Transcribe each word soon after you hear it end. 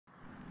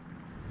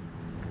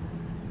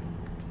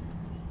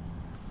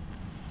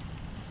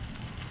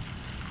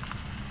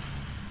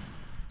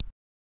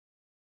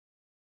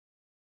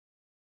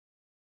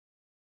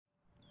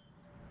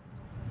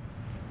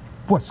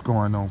What's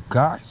going on,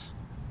 guys?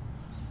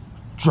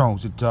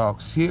 Drones and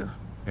Dogs here,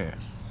 and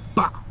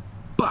bow,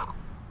 bow,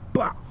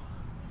 bow.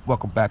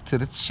 Welcome back to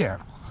the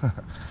channel.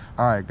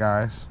 Alright,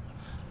 guys,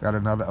 got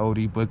another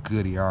oldie but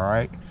goodie,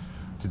 alright?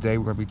 Today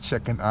we're going to be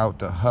checking out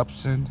the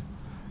Hubsan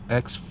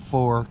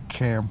X4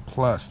 Cam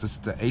Plus. This is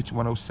the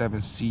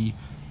H107C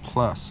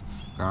Plus.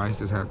 Guys,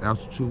 this has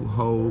altitude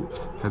hold,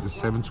 has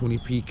a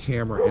 720p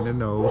camera in the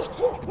nose.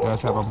 It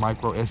does have a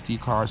micro SD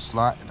card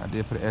slot, and I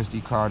did put an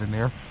SD card in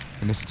there.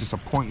 And this is just a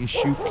point and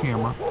shoot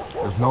camera.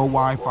 There's no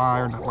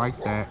Wi-Fi or nothing like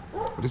that.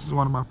 But this is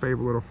one of my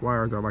favorite little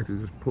flyers I like to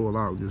just pull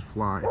out and just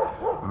fly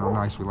on a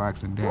nice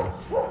relaxing day.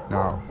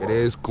 Now, it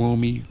is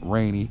gloomy,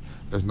 rainy.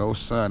 There's no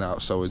sun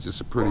out, so it's just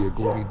a pretty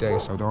gloomy day.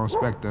 So don't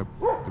expect the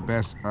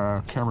best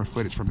camera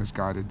footage from this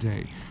guy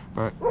today.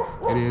 But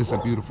it is a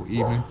beautiful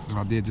evening, and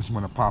I did just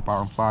want to pop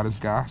out and fly this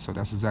guy, so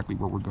that's exactly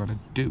what we're going to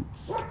do.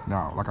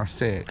 Now, like I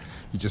said,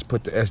 you just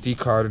put the SD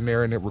card in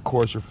there, and it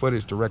records your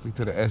footage directly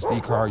to the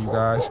SD card, you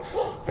guys.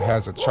 It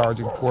has a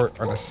charging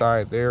port on the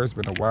side there. It's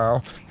been a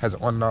while. It has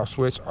an on and off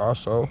switch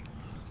also.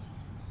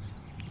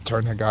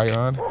 Turn that guy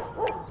on.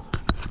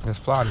 Let's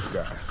fly this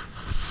guy.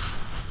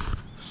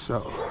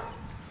 So,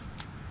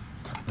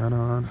 turn that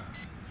on.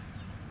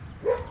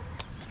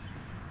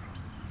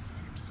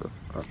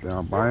 Up,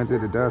 down, bind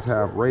it. It does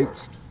have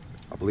rates.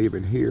 I believe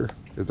in here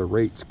is the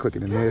rates.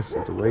 Clicking in this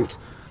is the rates.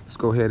 Let's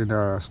go ahead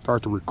and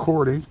start the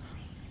recording.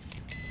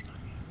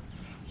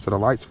 So the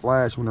lights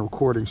flash when the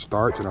recording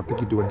starts, and I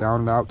think you do it down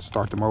and out to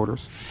start the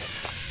motors.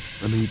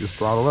 And then you just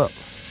throttle up.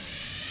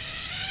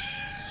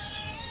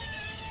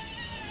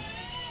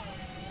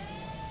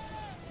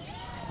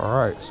 All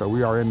right, so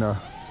we are in the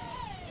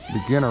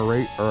beginner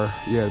rate,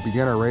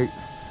 beginner rate.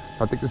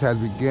 So I think this has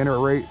beginner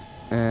rate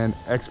and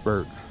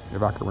expert.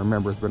 If I can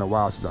remember, it's been a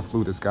while since I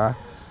flew this guy.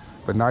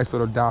 But nice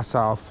little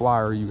docile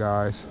flyer, you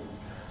guys.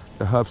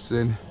 The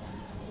Hubsan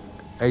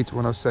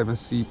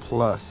H107C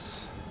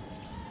Plus.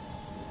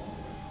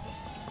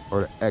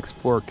 Or the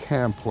X4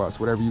 Cam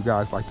Plus, whatever you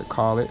guys like to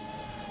call it.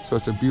 So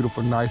it's a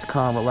beautiful, nice,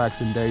 calm,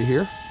 relaxing day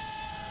here.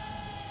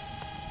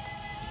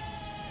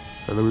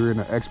 So we're in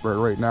the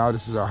expert rate now.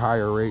 This is our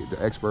higher rate, the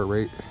expert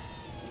rate.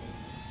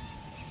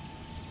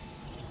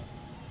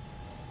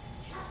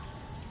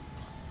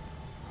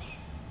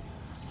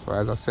 So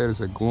as I said,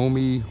 it's a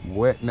gloomy,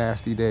 wet,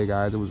 nasty day,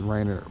 guys. It was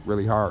raining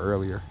really hard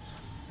earlier.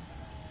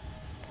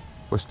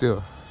 But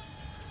still,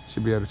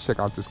 should be able to check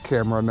out this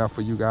camera enough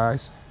for you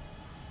guys.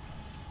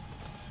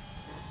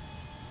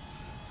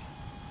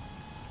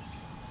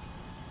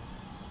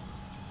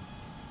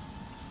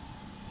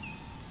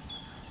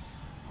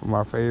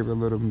 My favorite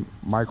little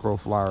micro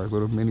flyers,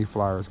 little mini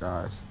flyers,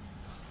 guys.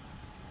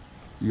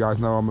 You guys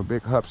know I'm a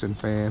big Hubsan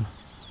fan.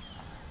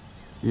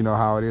 You know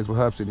how it is with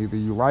Hubsan. Either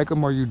you like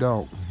them or you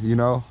don't, you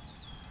know?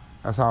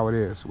 That's how it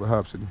is with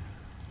Hubsan.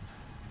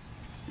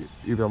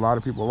 Either a lot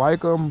of people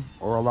like them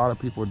or a lot of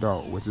people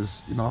don't, which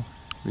is, you know,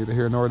 neither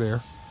here nor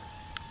there.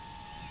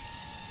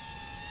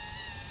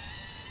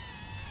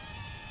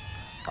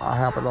 I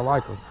happen to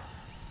like them.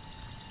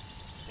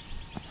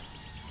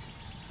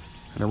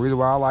 And the reason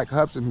why I like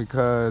Hubsan,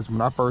 because when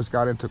I first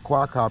got into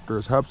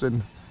quadcopters,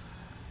 Hubsan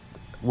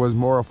was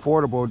more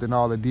affordable than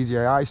all the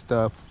DJI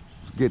stuff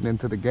getting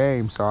into the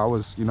game. So I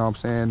was, you know what I'm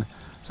saying?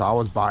 So I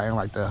was buying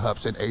like the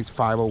Hubsan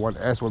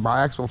H501S. Well,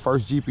 my actual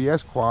first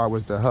GPS quad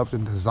was the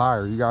Hubsan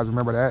Desire. You guys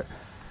remember that?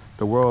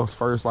 The world's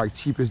first like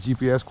cheapest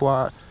GPS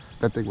quad.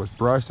 That thing was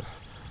brushed.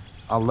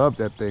 I loved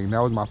that thing. That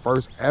was my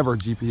first ever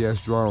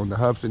GPS drone. The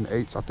Hubsan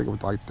H, I think it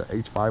was like the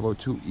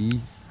H502E,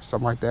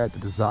 something like that, the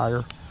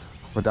Desire.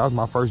 But that was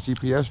my first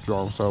GPS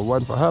drone. So if it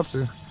wasn't for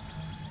Hubsan,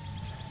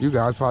 you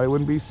guys probably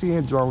wouldn't be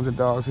seeing drones and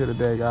dogs here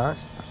today,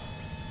 guys.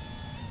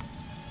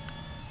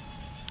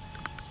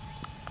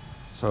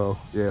 So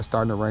yeah, it's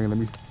starting to rain. Let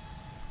me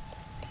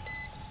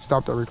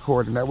stop the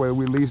recording. That way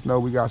we at least know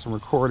we got some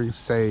recordings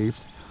saved.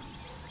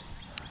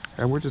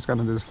 And we're just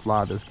gonna just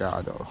fly this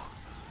guy though.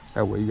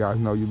 That way you guys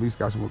know you at least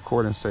got some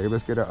recordings saved.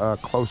 Let's get a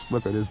close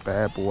look at this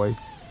bad boy.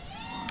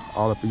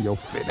 All up in your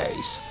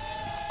face.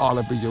 All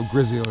up in your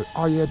grizzly.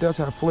 Oh yeah, it does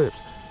have flips.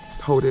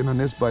 Hold in on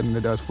this button,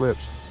 it does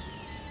flips.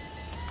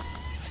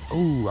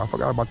 Ooh, I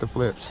forgot about the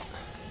flips.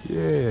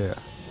 Yeah,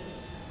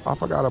 I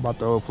forgot about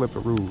the old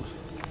flipperoos.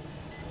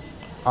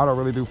 I don't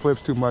really do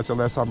flips too much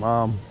unless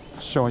I'm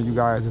showing you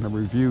guys in a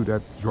review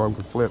that drone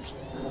can flips.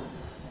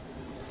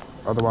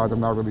 Otherwise, I'm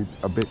not really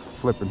a big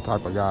flipping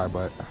type of guy,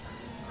 but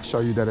I'll show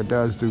you that it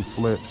does do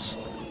flips.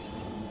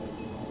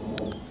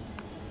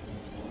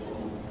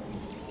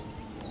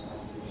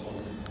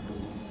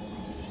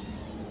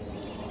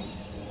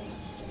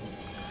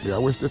 Yeah, I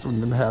wish this one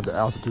didn't have the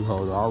altitude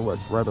hold. I would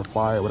rather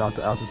fly it without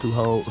the altitude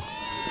hold.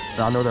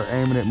 And I know they're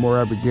aiming it more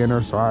at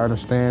beginners, so I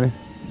understand it,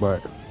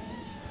 but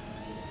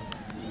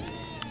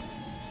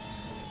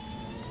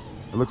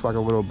it looks like a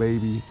little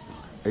baby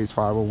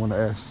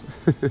H501S.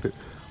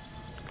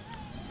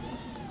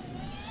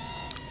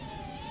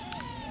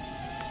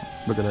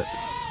 Look at that.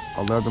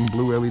 I love them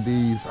blue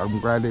LEDs. I'm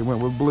glad they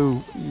went with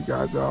blue. You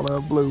guys all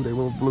love blue. They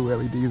went with blue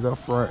LEDs up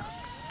front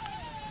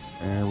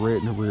and red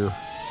in the rear.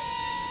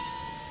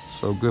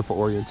 So good for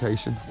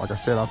orientation. Like I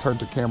said, I turned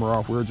the camera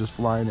off. We're just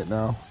flying it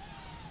now.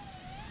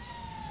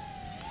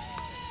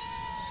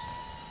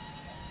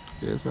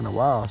 Yeah, it's been a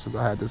while since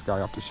I had this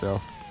guy off the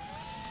shelf.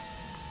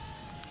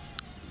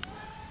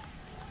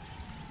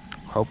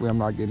 Hopefully I'm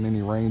not getting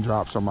any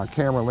raindrops on my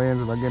camera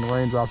lens. If I'm getting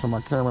raindrops on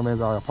my camera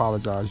lens, I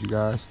apologize, you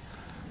guys.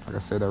 Like I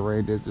said, that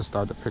rain did just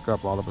start to pick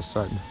up all of a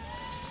sudden.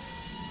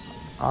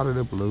 Out of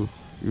the blue.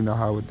 You know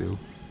how it do.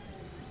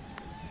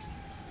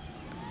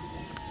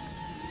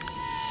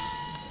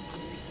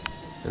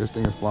 Yeah, this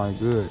thing is flying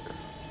good.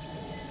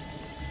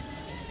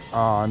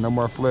 No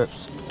more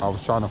flips. I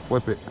was trying to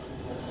flip it.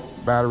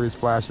 Battery's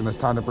flashing. It's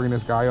time to bring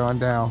this guy on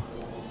down.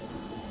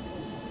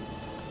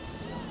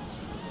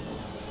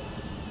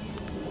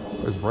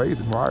 It's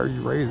raising. Why are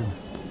you raising?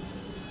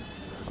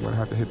 I'm gonna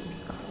have to hit.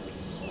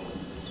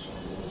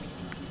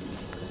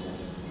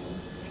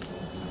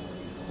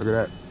 Look at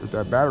that. If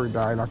that battery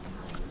died,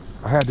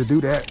 I had to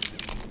do that.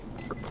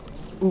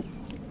 Oop.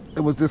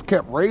 It was just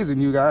kept raising,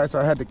 you guys. So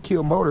I had to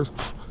kill motors.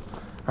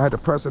 I had to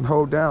press and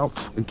hold down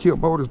and kill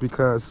motors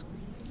because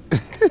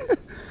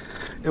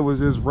it was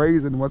just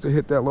raising once it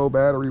hit that low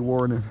battery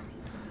warning.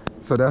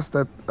 So that's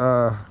that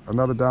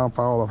another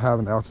downfall of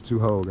having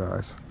altitude hold,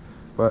 guys.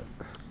 But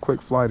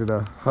quick flight of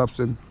the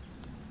Hubsan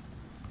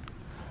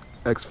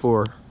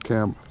X4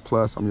 Cam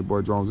Plus. I'm your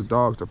boy Drones and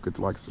Dogs. Don't forget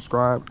to like and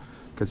subscribe.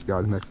 Catch you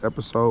guys next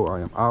episode. I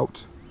am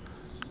out.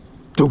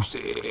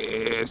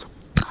 Deuces.